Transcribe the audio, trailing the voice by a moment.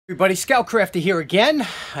Everybody, Scoutcrafter here again.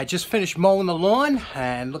 I just finished mowing the lawn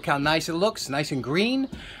and look how nice it looks, nice and green.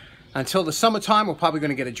 Until the summertime, we're probably going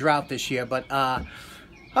to get a drought this year, but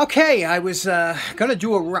okay, I was going to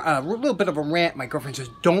do a little bit of a rant. My girlfriend says,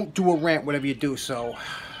 don't do a rant, whatever you do, so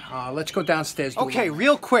let's go downstairs. Okay,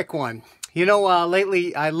 real quick one. You know,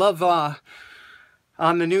 lately, I love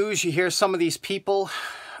on the news, you hear some of these people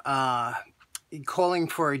calling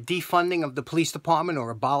for a defunding of the police department or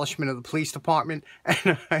abolishment of the police department.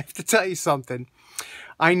 And I have to tell you something.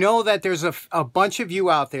 I know that there's a bunch of you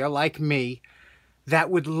out there like me that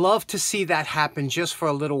would love to see that happen just for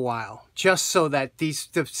a little while, just so that the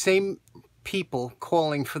same people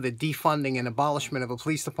calling for the defunding and abolishment of a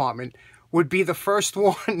police department would be the first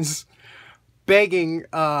ones begging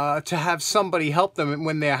to have somebody help them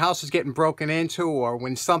when their house is getting broken into or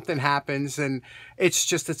when something happens. And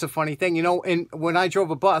it's a funny thing, you know. And when I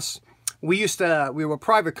drove a bus, we were a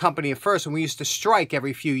private company at first, and we used to strike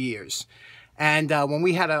every few years. And when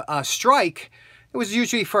we had a strike, it was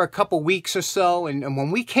usually for a couple weeks or so. And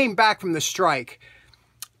when we came back from the strike,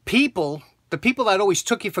 the people that always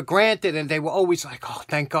took you for granted, and they were always like, oh,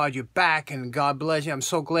 thank God you're back, and God bless you, I'm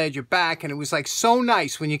so glad you're back. And it was like so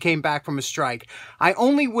nice when you came back from a strike. I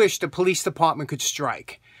only wish the police department could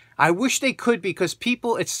strike. I wish they could, because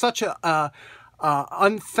people, it's such a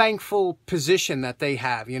unthankful position that they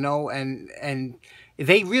have, you know, and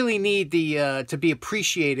they really need to be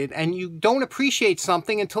appreciated, and you don't appreciate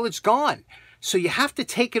something until it's gone. So you have to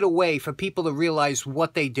take it away for people to realize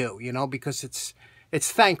what they do, you know, because it's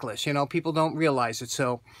thankless, you know. People don't realize it.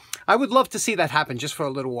 So I would love to see that happen just for a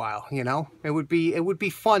little while, you know. It would be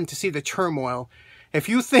fun to see the turmoil. If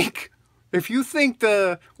you think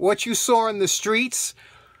what you saw in the streets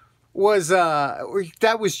was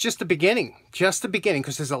that was just the beginning,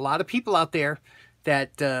 because there's a lot of people out there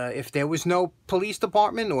that if there was no police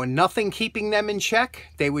department or nothing keeping them in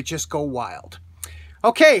check, they would just go wild.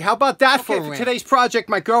 Okay, how about that for today's project?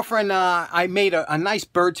 My girlfriend, I made a nice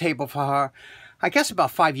bird table for her, I guess about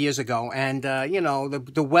 5 years ago. And, you know,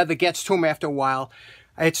 the weather gets to them after a while.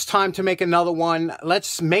 It's time to make another one.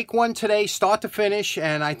 Let's make one today, start to finish,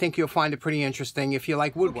 and I think you'll find it pretty interesting if you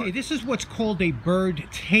like woodwork. Okay, this is what's called a bird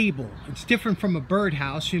table. It's different from a bird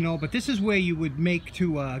house, you know, but this is where you would make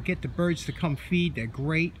to get the birds to come feed. They're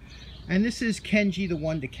great. And this is Kenji the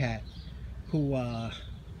Wonder Cat, who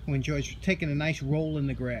enjoys taking a nice roll in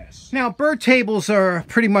the grass. Now, bird tables are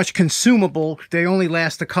pretty much consumable. They only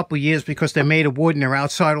last a couple years because they're made of wood and they're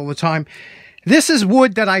outside all the time. This is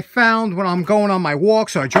wood that I found when I'm going on my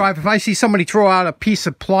walks or I drive. If I see somebody throw out a piece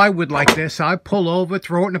of plywood like this, I pull over,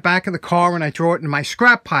 throw it in the back of the car, and I throw it in my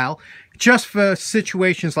scrap pile just for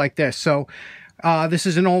situations like this. So this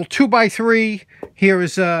is an old 2x3. Here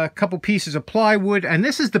is a couple pieces of plywood, and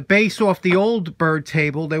this is the base off the old bird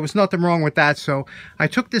table. There was nothing wrong with that, so I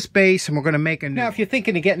took this base and we're going to make a new. Now, if you're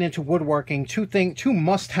thinking of getting into woodworking, two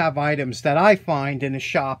must-have items that I find in the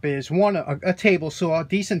shop is one, a table saw, a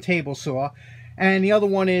decent table saw, and the other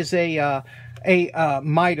one is a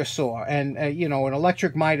miter saw, and you know, an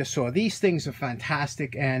electric miter saw. These things are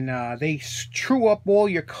fantastic, and they true up all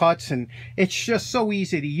your cuts, and it's just so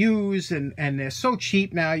easy to use, and they're so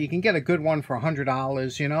cheap now. You can get a good one for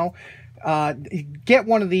 $100, you know. Get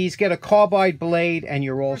one of these, get a carbide blade, and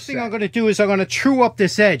you're all set. First thing I'm going to do is I'm going to true up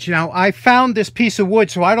this edge. Now, I found this piece of wood,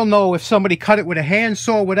 so I don't know if somebody cut it with a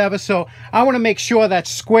handsaw or whatever, so I want to make sure that's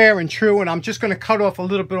square and true, and I'm just going to cut off a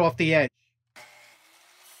little bit off the edge.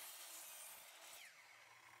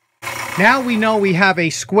 Now we know we have a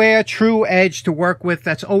square, true edge to work with.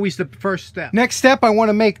 That's always the first step. Next step, I want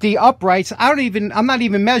to make the uprights. I'm not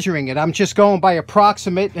even measuring it. I'm just going by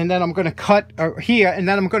approximate, and then I'm going to cut here, and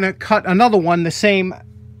then I'm going to cut another one the same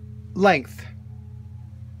length.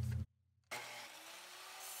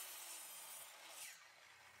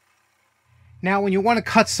 Now, when you want to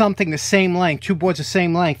cut something the same length, two boards the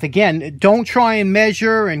same length, again, don't try and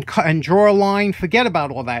measure and cut and draw a line. Forget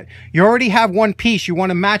about all that. You already have one piece. You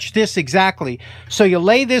want to match this exactly. So you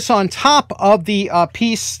lay this on top of the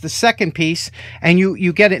piece, the second piece, and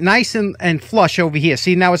you get it nice and flush over here.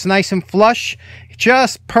 See, now it's nice and flush,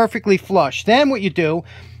 just perfectly flush. Then what you do,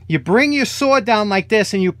 you bring your saw down like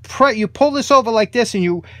this, and you pull this over like this, and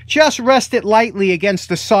you just rest it lightly against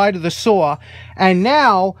the side of the saw. And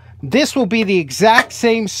now this will be the exact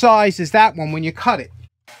same size as that one when you cut it.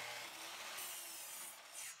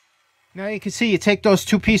 Now you can see, you take those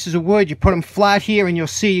two pieces of wood, you put them flat here, and you'll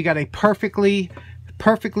see you got a perfectly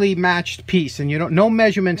matched piece, and you don't, no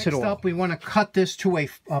measurements at all. Next up, we want to cut this to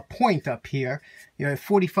a point up here, you know, a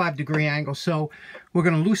 45-degree angle. So we're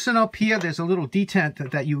going to loosen up here. There's a little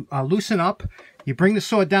detent that you loosen up, You bring the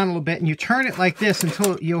saw down a little bit and you turn it like this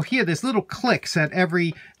until you'll hear there's little clicks at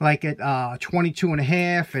every, like at 22 and a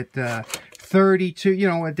half, at 32, you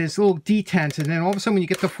know, there's little detents. And then all of a sudden when you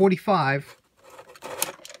get to 45,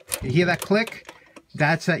 you hear that click?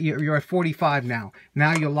 That's at, you're at 45 now.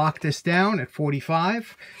 Now you lock this down at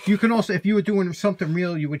 45. You can also, if you were doing something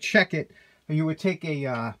real, you would check it. You would take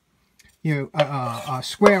a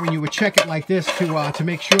square and you would check it like this to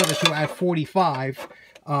make sure that you're at 45,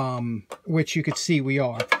 which you could see we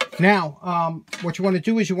are. Now, what you want to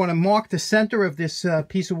do is you want to mark the center of this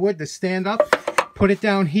piece of wood, the stand up, put it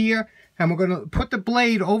down here, and we're going to put the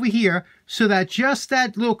blade over here so that just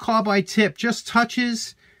that little carbide tip just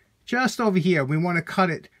touches just over here. We want to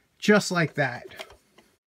cut it just like that.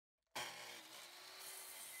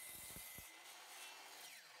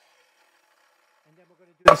 And then we're going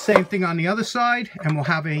to do the same thing on the other side, and we'll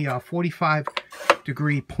have a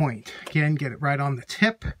 45-degree point. Again, get it right on the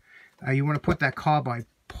tip. You want to put that carbide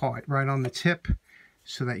part right on the tip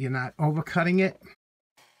so that you're not overcutting it.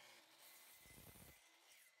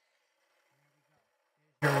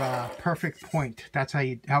 Your perfect point. That's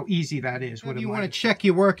how easy that is. If you want to check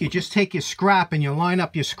your work, you just take your scrap and you line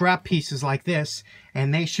up your scrap pieces like this,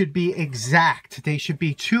 and they should be exact. They should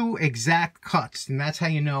be 2 exact cuts, and that's how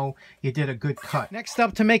you know you did a good cut. Next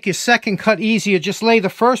up, to make your second cut easier, just lay the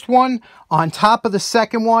first one on top of the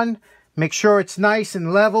second one. Make sure it's nice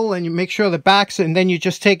and level, and you make sure the backs, and then you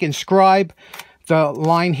just take and scribe the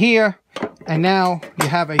line here, and now you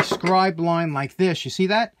have a scribe line like this. You see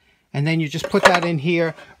that? And then you just put that in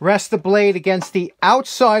here, rest the blade against the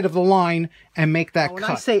outside of the line, and make that cut. When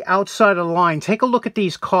I say outside of the line, take a look at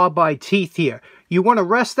these carbide teeth here. You want to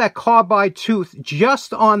rest that carbide tooth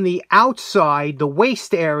just on the outside, the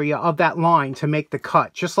waist area of that line to make the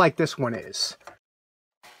cut, just like this one is.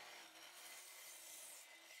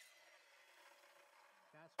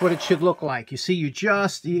 What it should look like. You see, you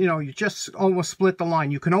just almost split the line.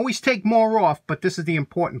 You can always take more off, but this is the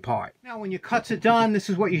important part. Now, when your cuts are done, this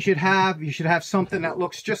is what you should have. You should have something that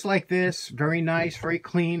looks just like this. Very nice, very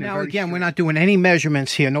clean. Now, again, we're not doing any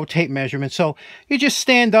measurements here, no tape measurements. So you just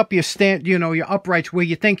stand up your uprights where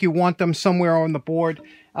you think you want them, somewhere on the board.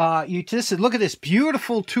 Look at this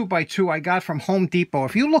beautiful 2x2 I got from Home Depot.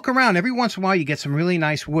 If you look around, every once in a while you get some really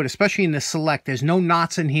nice wood, especially in the Select. There's no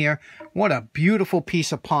knots in here. What a beautiful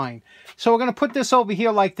piece of pine. So we're going to put this over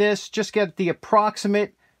here like this. Just get the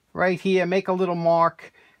approximate right here. Make a little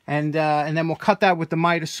mark. And then we'll cut that with the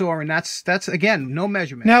miter saw, and that's again, no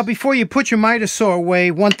measurement. Now, before you put your miter saw away,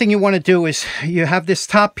 one thing you want to do is you have this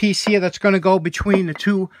top piece here that's going to go between the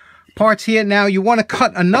two parts here. Now you want to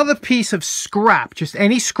cut another piece of scrap, just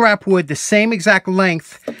any scrap wood, the same exact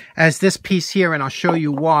length as this piece here, and I'll show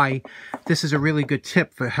you why. This is a really good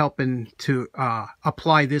tip for helping to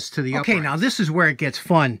apply this to the uprights. Okay, now this is where it gets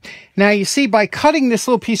fun. Now you see, by cutting this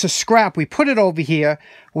little piece of scrap, we put it over here,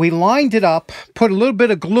 we lined it up, put a little bit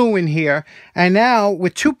of glue in here, and now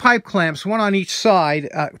with 2 pipe clamps, one on each side,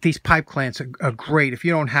 these pipe clamps are great. If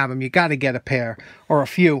you don't have them, you got to get a pair or a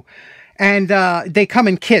few. And they come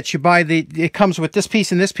in kits. You buy it comes with this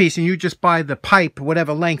piece and this piece, and you just buy the pipe,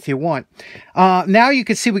 whatever length you want. Now you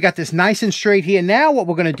can see we got this nice and straight here. Now what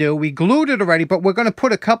we're going to do, we glued it already, but we're going to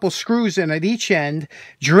put a couple screws in at each end,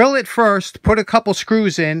 drill it first, put a couple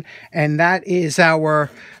screws in, and that is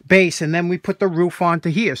our base, and then we put the roof onto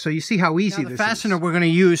here. So you see how easy this is. The fastener we're going to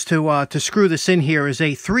use to screw this in here is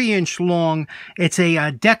a 3-inch long. It's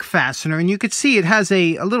a deck fastener, and you can see it has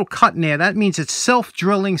a little cut in there. That means it's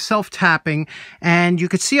self-drilling, self-tapping, and you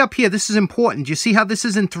can see up here, this is important. You see how this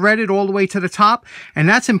isn't threaded all the way to the top? And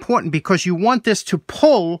that's important because you want this to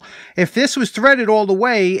pull. If this was threaded all the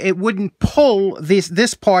way, it wouldn't pull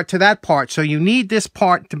this part to that part. So you need this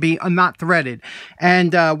part to be not threaded.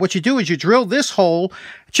 And what you do is you drill this hole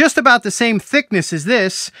just about the same thickness as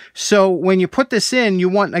this. So when you put this in, you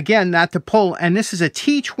want, again, that to pull. And this is a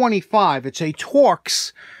T25. It's a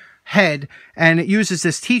Torx head, and it uses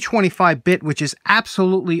this T25 bit, which is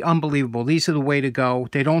absolutely unbelievable. These are the way to go.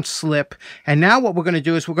 They don't slip. And now what we're going to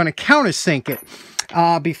do is we're going to countersink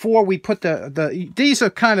it. Before we put these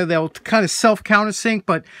are they'll kind of self-countersink,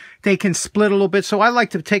 but they can split a little bit. So I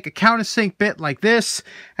like to take a countersink bit like this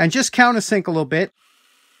and just countersink a little bit.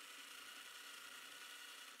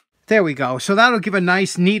 There we go. So that'll give a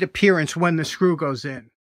nice, neat appearance when the screw goes in.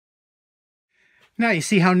 Now you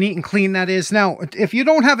see how neat and clean that is. Now, if you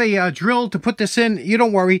don't have a drill to put this in, you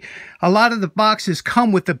don't worry. A lot of the boxes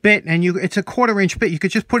come with the bit, and it's a 1/4-inch bit. You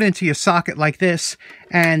could just put it into your socket like this,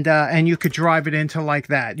 and you could drive it into like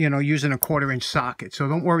that, using a 1/4-inch socket. So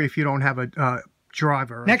don't worry if you don't have a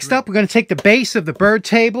driver. Next up, we're going to take the base of the bird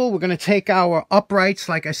table. We're going to take our uprights,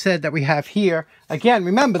 like I said, that we have here. Again,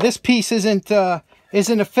 remember, this piece isn't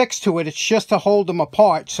affixed to it. It's just to hold them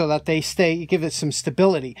apart so that they stay, give it some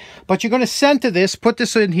stability. But you're going to center this, put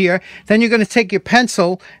this in here. Then you're going to take your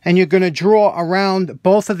pencil and you're going to draw around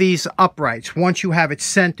both of these uprights once you have it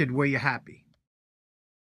centered where you're happy.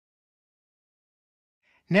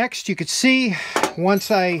 Next, you could see, once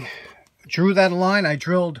I drew that line, I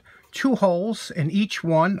drilled 2 holes in each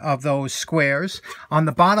one of those squares. On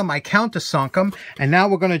the bottom, I countersunk them, and now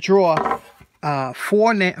we're going to draw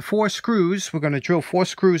 4 screws. We're going to drill 4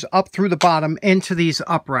 screws up through the bottom into these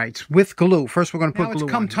uprights with glue. First, we're going to put glue on. Now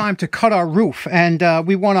it's come time to cut our roof, and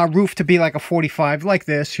we want our roof to be like a 45, like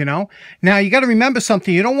this, you know. Now, you got to remember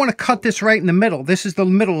something. You don't want to cut this right in the middle. This is the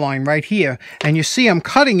middle line right here, and you see I'm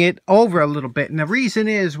cutting it over a little bit, and the reason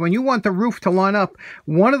is when you want the roof to line up,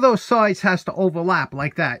 one of those sides has to overlap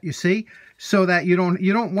like that, you see? So that you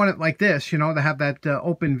don't want it like this, you know, to have that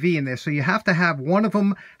open V in there. So you have to have, one of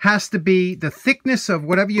them has to be the thickness of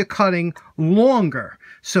whatever you're cutting longer.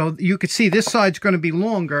 So you could see this side's going to be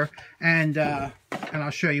longer, and I'll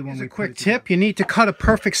show you when we quick tip. You need to cut a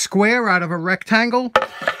perfect square out of a rectangle.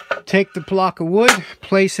 Take the block of wood,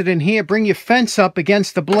 place it in here, bring your fence up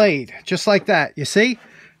against the blade, just like that, you see?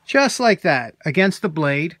 Just like that, against the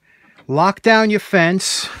blade. Lock down your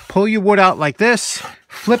fence, pull your wood out like this,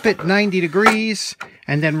 flip it 90 degrees,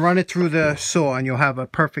 and then run it through the saw, and you'll have a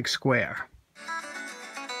perfect square.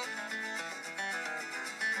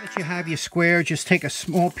 Once you have your square, just take a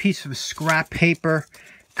small piece of scrap paper,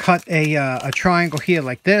 cut a triangle here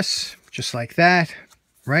like this, just like that,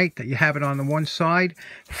 right? That you have it on the one side.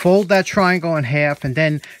 Fold that triangle in half, and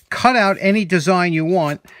then cut out any design you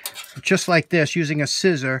want, just like this, using a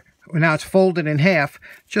scissor. Now it's folded in half.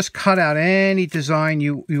 Just cut out any design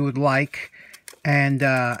you would like, and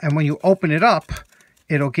when you open it up,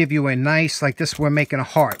 it'll give you a nice, like this, we're making a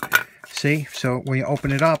heart. See? So when you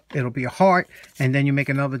open it up, it'll be a heart, and then you make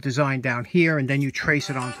another design down here, and then you trace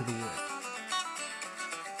it onto the wood.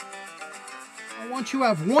 Once you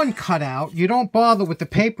have one cut out, you don't bother with the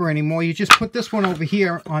paper anymore. You just put this one over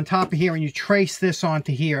here on top of here, and you trace this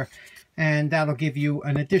onto here. And that'll give you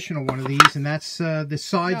an additional one of these, and that's the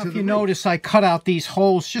sides of the roof. You notice I cut out these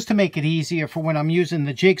holes just to make it easier for when I'm using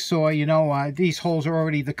the jigsaw. You know, these holes are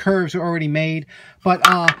already, the curves are already made. But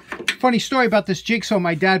funny story about this jigsaw,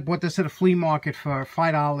 my dad bought this at a flea market for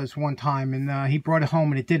 $5 one time, and he brought it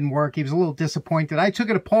home and it didn't work. He was a little disappointed. I took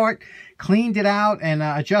it apart, cleaned it out, and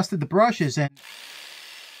adjusted the brushes, and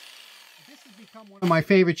one of my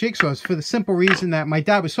favorite jigsaws, for the simple reason that my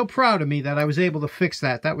dad was so proud of me that I was able to fix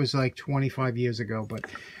that. That was like 25 years ago, but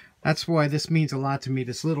that's why this means a lot to me,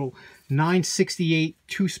 this little 968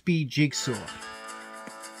 2-speed jigsaw.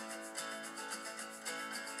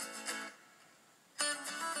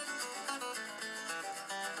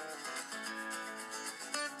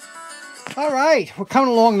 All right, we're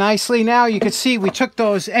coming along nicely now. You can see we took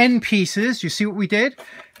those end pieces. You see what we did?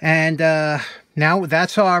 And now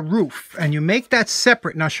that's our roof, and you make that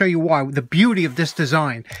separate, and I'll show you why. The beauty of this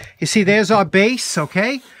design. You see, there's our base,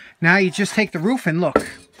 okay? Now you just take the roof and look.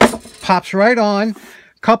 Pops right on.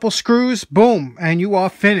 Couple screws, boom, and you are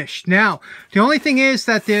finished. Now, the only thing is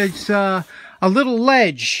that there's a little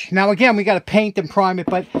ledge. Now, again, we got to paint and prime it,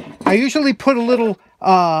 but I usually put a little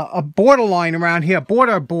a border line around here,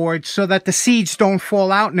 border board, so that the seeds don't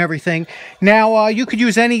fall out and everything. Now, you could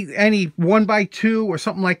use any 1x2 or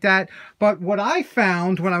something like that, but what I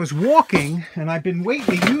found when I was walking, and I've been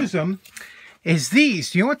waiting to use them, is these.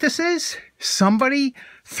 Do you know what this is? Somebody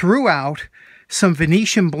threw out some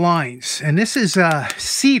Venetian blinds, and this is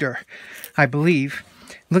cedar, I believe.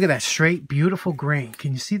 Look at that straight, beautiful grain.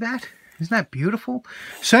 Can you see that? Isn't that beautiful?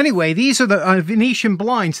 So anyway, these are the Venetian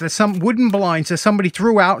blinds, some wooden blinds that somebody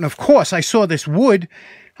threw out. And of course, I saw this wood.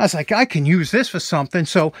 I was like, I can use this for something.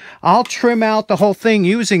 So I'll trim out the whole thing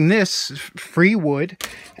using this free wood,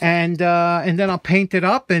 and then I'll paint it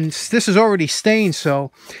up. And this is already stained,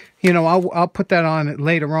 so you know I'll put that on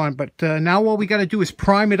later on. But now all we got to do is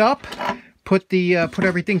prime it up, put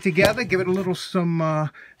everything together, give it a little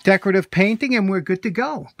some decorative painting, and we're good to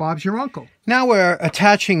go. Bob's your uncle. Now we're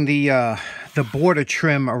attaching the border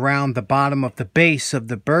trim around the bottom of the base of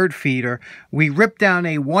the bird feeder. We ripped down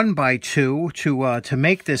a 1x2 to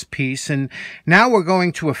make this piece, and now we're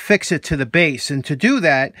going to affix it to the base. And to do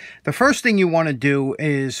that, the first thing you want to do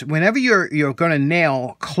is whenever you're going to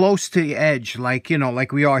nail close to the edge, like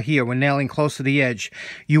like we are here, we're nailing close to the edge.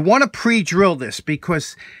 You want to pre-drill this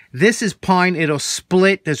because this is pine. It'll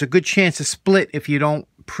split. There's a good chance to split if you don't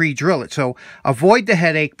pre-drill it. So avoid the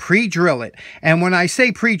headache, pre-drill it. And when I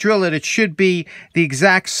say pre-drill it, it should be the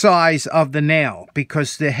exact size of the nail,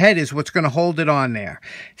 because the head is what's going to hold it on there.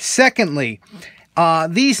 Secondly,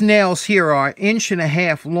 these nails here are 1.5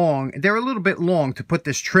 inches long. They're a little bit long to put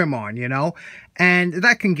this trim on, you know, and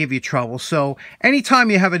that can give you trouble. So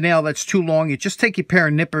anytime you have a nail that's too long, you just take your pair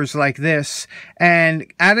of nippers like this and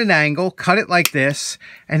at an angle, cut it like this.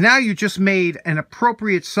 And now you just made an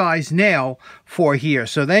appropriate size nail for here.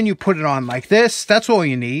 So then you put it on like this. That's all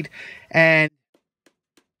you need. And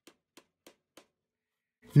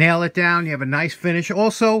nail it down. You have a nice finish.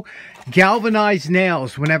 Also, galvanized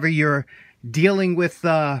nails whenever you're dealing with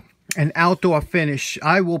an outdoor finish.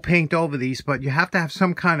 I will paint over these, but you have to have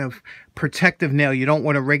some kind of protective nail. You don't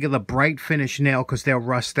want a regular bright finish nail because they'll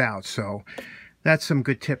rust out. So that's some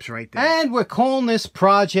good tips right there. And we're calling this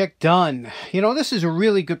project done. You know, this is a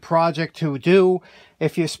really good project to do,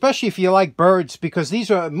 especially if you like birds, because these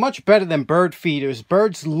are much better than bird feeders.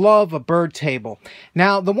 Birds love a bird table.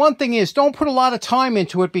 Now, the one thing is, don't put a lot of time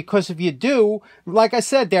into it, because if you do, like I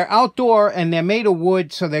said, they're outdoor and they're made of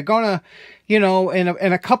wood, so they're gonna, you know, in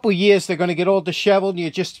a couple years, they're gonna get all disheveled. You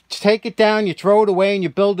just take it down, you throw it away, and you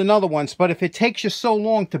build another one. But if it takes you so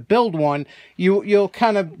long to build one, you'll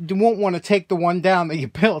kind of won't want to take the one down that you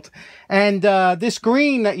built. And this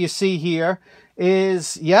green that you see here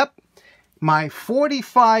is, yep, my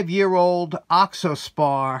 45-year-old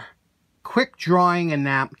Oxospar quick drying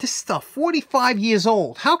enamel. This stuff, 45 years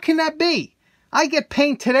old. How can that be? I get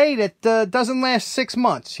paint today that doesn't last 6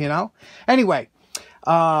 months, you know? Anyway,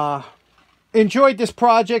 enjoyed this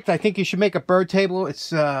project. I think you should make a bird table.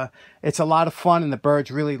 It's a lot of fun, and the birds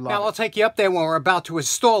really love it. Now, I'll take you up there when we're about to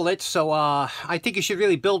install it. So I think you should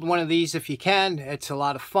really build one of these if you can. It's a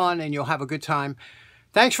lot of fun, and you'll have a good time.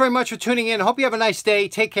 Thanks very much for tuning in. I hope you have a nice day.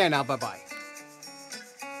 Take care now. Bye-bye.